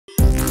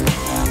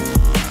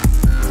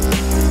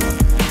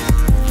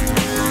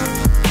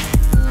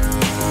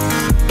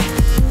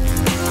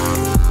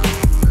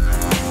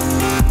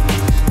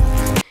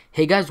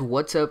Hey guys,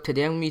 what's up?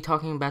 Today I'm going to be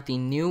talking about the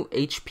new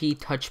HP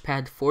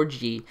TouchPad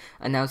 4G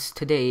announced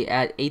today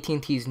at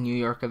AT&T's New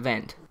York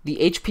event. The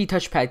HP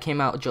TouchPad came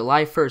out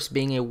July 1st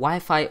being a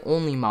Wi-Fi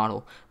only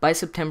model. By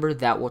September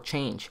that will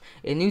change.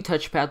 A new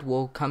touchpad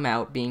will come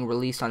out being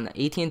released on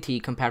the AT&T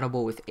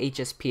compatible with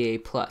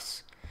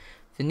HSPA+.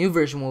 The new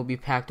version will be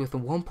packed with a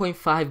 1.5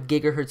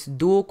 GHz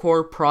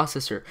dual-core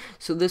processor,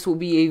 so this will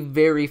be a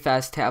very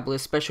fast tablet,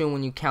 especially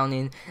when you count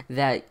in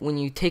that when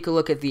you take a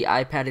look at the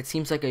iPad, it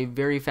seems like a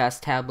very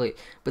fast tablet,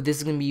 but this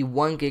is going to be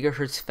 1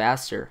 GHz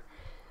faster.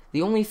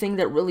 The only thing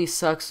that really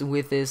sucks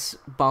with this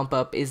bump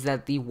up is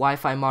that the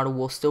Wi-Fi model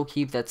will still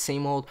keep that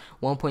same old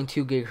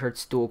 1.2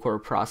 GHz dual-core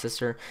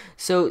processor,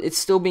 so it's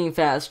still being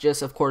fast,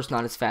 just of course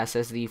not as fast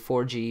as the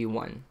 4G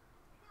one.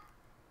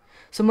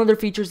 Some other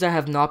features that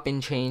have not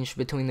been changed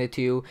between the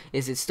two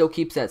is it still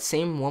keeps that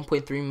same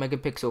 1.3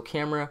 megapixel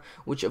camera,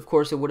 which of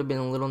course it would have been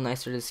a little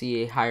nicer to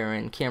see a higher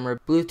end camera,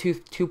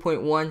 Bluetooth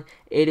 2.1,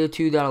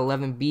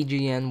 802.11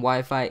 BGN,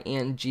 Wi-Fi,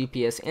 and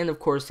GPS, and of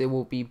course it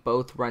will be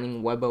both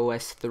running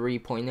WebOS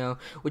 3.0,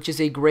 which is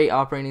a great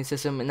operating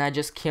system, and I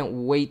just can't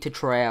wait to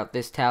try out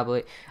this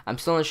tablet. I'm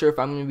still not sure if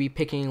I'm going to be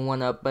picking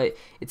one up, but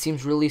it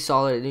seems really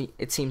solid,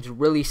 it seems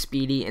really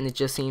speedy, and it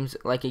just seems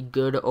like a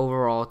good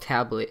overall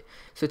tablet.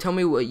 So tell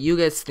me what you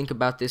guys think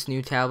about this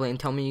new tablet, and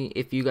tell me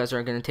if you guys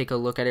are going to take a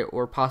look at it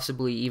or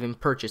possibly even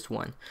purchase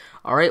one.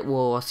 Alright,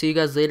 well, I'll see you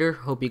guys later.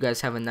 Hope you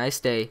guys have a nice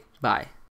day. Bye.